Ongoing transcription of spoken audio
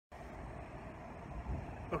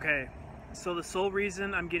Okay, so the sole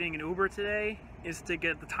reason I'm getting an Uber today is to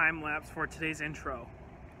get the time lapse for today's intro.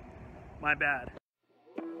 My bad.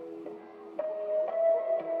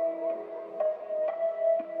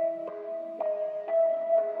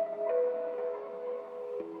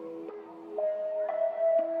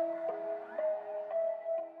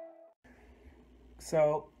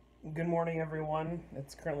 So, good morning everyone.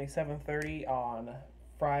 It's currently 7:30 on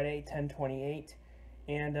Friday, 10/28,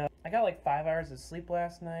 and I got like 5 hours of sleep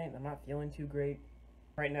last night, and I'm not feeling too great.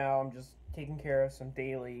 Right now I'm just taking care of some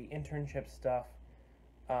daily internship stuff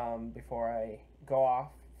before I go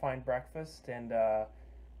off, find breakfast, and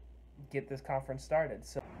get this conference started.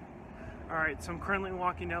 So, alright, so I'm currently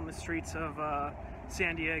walking down the streets of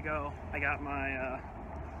San Diego. I got my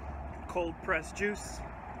cold pressed juice.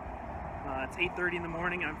 It's 8:30 in the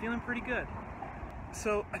morning and I'm feeling pretty good.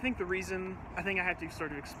 So I think I have to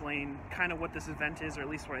sort of explain kind of what this event is, or at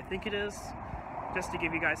least what I think it is, just to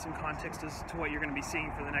give you guys some context as to what you're going to be seeing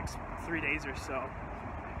for the next 3 days or so.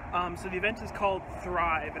 So the event is called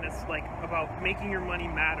Thrive, and it's like about making your money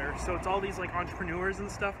matter. So it's all these like entrepreneurs and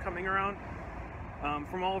stuff coming around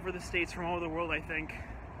from all over the states, from all over the world, I think,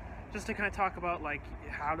 just to kind of talk about like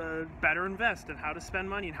how to better invest and how to spend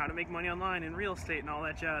money and how to make money online and real estate and all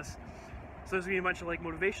that jazz. So there's going to be a bunch of like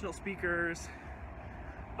motivational speakers.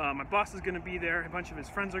 My boss is going to be there. A bunch of his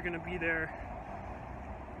friends are going to be there.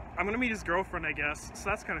 I'm going to meet his girlfriend, I guess. So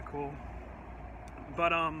that's kind of cool.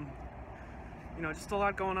 But, you know, just a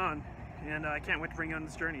lot going on. And I can't wait to bring you on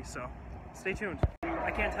this journey. So stay tuned. I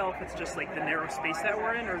can't tell if it's just like the narrow space that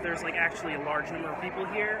we're in, or there's like actually a large number of people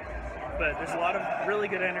here. But there's a lot of really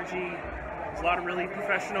good energy. There's a lot of really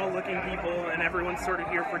professional looking people, and everyone's sort of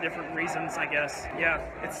here for different reasons, I guess. Yeah,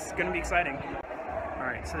 it's gonna be exciting.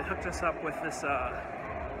 Alright, so they hooked us up with this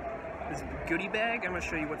this goodie bag. I'm gonna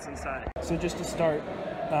show you what's inside. So just to start,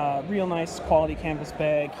 real nice quality canvas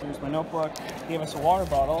bag. Here's my notebook. Gave us a water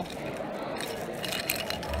bottle.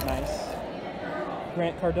 Nice.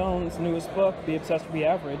 Grant Cardone's newest book, Be Obsessed or Be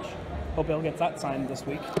Average. Hope he'll get that signed this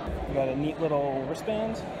week. We got a neat little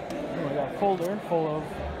wristband. And we got a folder full of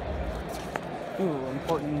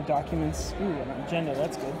important documents. An agenda,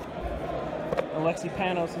 that's good. Alexi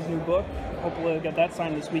Panos' new book. Hopefully I'll get that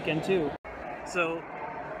signed this weekend too. So,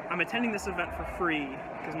 I'm attending this event for free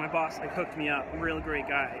because my boss like hooked me up. A real great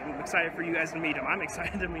guy. I'm excited for you guys to meet him. I'm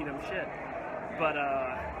excited to meet him, shit. But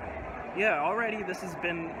yeah, already this has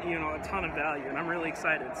been, you know, a ton of value, and I'm really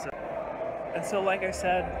excited. So like I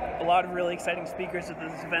said, a lot of really exciting speakers at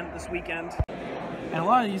this event this weekend. And a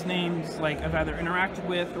lot of these names, like, I've either interacted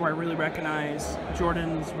with or I really recognize.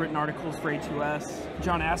 Jordan's written articles for A2S.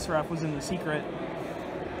 John Assaraf was in The Secret.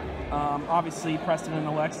 Obviously, Preston and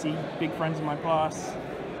Alexi, big friends of my boss.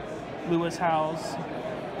 Lewis Howes,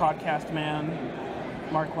 podcast man.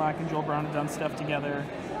 Mark Lack and Joel Brown have done stuff together.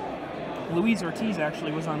 Louise Ortiz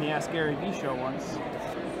actually was on the Ask Gary Vee show once.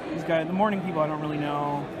 These guys, the morning people I don't really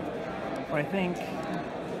know, but I think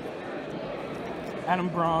Adam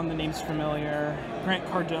Braun, the name's familiar. Grant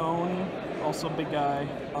Cardone, also a big guy.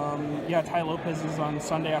 Yeah, Ty Lopez is on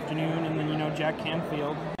Sunday afternoon, and then, you know, Jack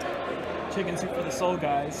Canfield. Chicken Soup for the Soul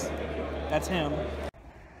guys. That's him.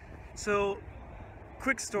 So,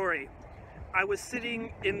 quick story. I was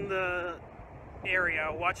sitting in the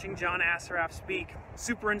area watching John Assaraf speak.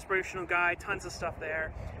 Super inspirational guy, tons of stuff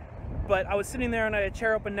there. But I was sitting there and I had a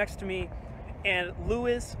chair open next to me, and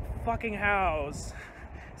Lewis fucking Howes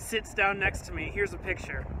sits down next to me. Here's a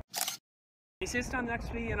picture. He sits down next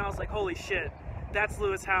to me and I was like, holy shit, that's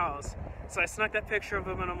Lewis Howes. So I snuck that picture of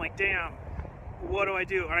him and I'm like, damn, what do I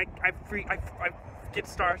do? And I get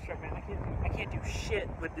starstruck, man. I can't do shit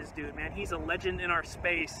with this dude, man. He's a legend in our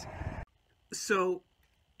space. So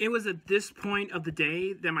it was at this point of the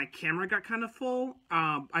day that my camera got kind of full.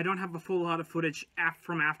 I don't have a full lot of footage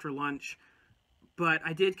from after lunch, but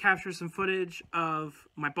I did capture some footage of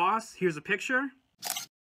my boss. Here's a picture.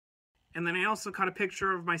 And then I also caught a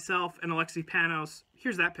picture of myself and Alexi Panos.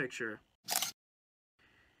 Here's that picture.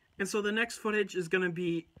 And so the next footage is going to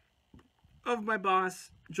be of my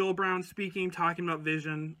boss, Joel Brown, speaking, talking about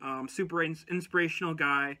vision. Super inspirational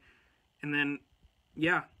guy. And then,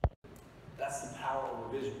 yeah. That's the power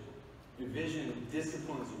of a vision. Your vision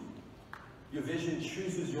disciplines you. Your vision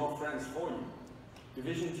chooses your friends for you. Your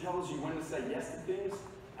vision tells you when to say yes to things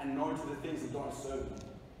and no to the things that don't serve you.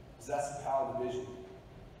 So that's the power of the vision.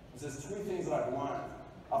 There's two things that I've learned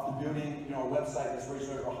after building, you know, a website that's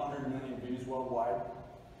reached over 100 million views worldwide.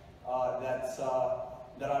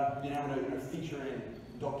 That I've been able to, you know, feature in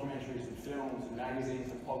documentaries and films and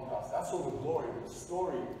magazines and podcasts. That's all the glory. The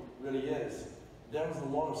story really is. There was a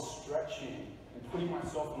lot of stretching and putting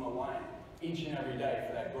myself on the line each and every day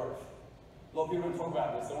for that growth. A lot of people don't talk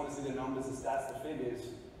about this. They want to see the numbers, the stats, the figures,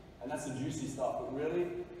 and that's the juicy stuff. But really,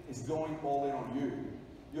 it's going all in on you.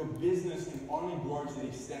 Your business can only grow to the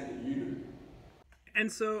extent that you do.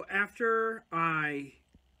 And so after I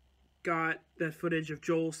got that footage of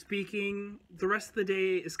Joel speaking, the rest of the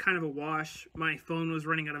day is kind of a wash. My phone was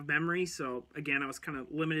running out of memory, so again, I was kind of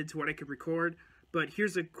limited to what I could record. But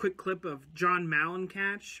here's a quick clip of John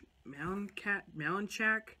Malinchak.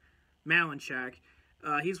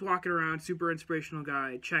 He's walking around, super inspirational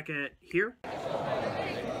guy. Check it here.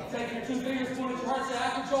 Take your 2 fingers, point at your heart, say, I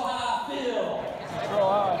control how I feel.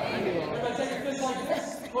 Control how I feel. Everybody take a fist like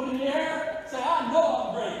this, put it in the air, say, I know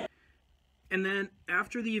I'm great. And then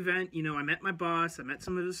after the event, you know, I met my boss, I met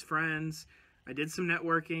some of his friends, I did some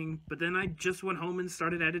networking, but then I just went home and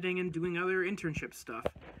started editing and doing other internship stuff.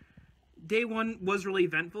 Day one was really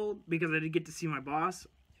eventful because I did get to see my boss,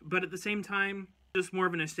 but at the same time, just more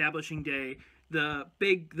of an establishing day. The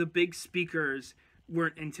big speakers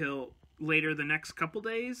weren't until later the next couple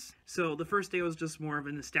days. So the first day was just more of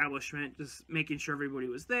an establishment, just making sure everybody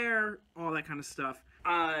was there, all that kind of stuff.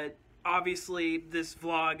 Obviously, this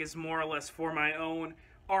vlog is more or less for my own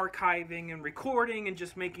archiving and recording and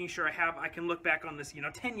just making sure I can look back on this, you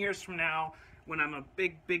know, 10 years from now when I'm a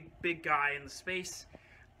big guy in the space.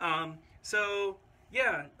 So,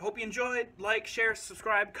 yeah, hope you enjoyed. Like, share,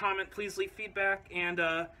 subscribe, comment, please leave feedback, and,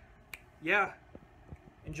 yeah,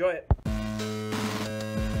 enjoy it.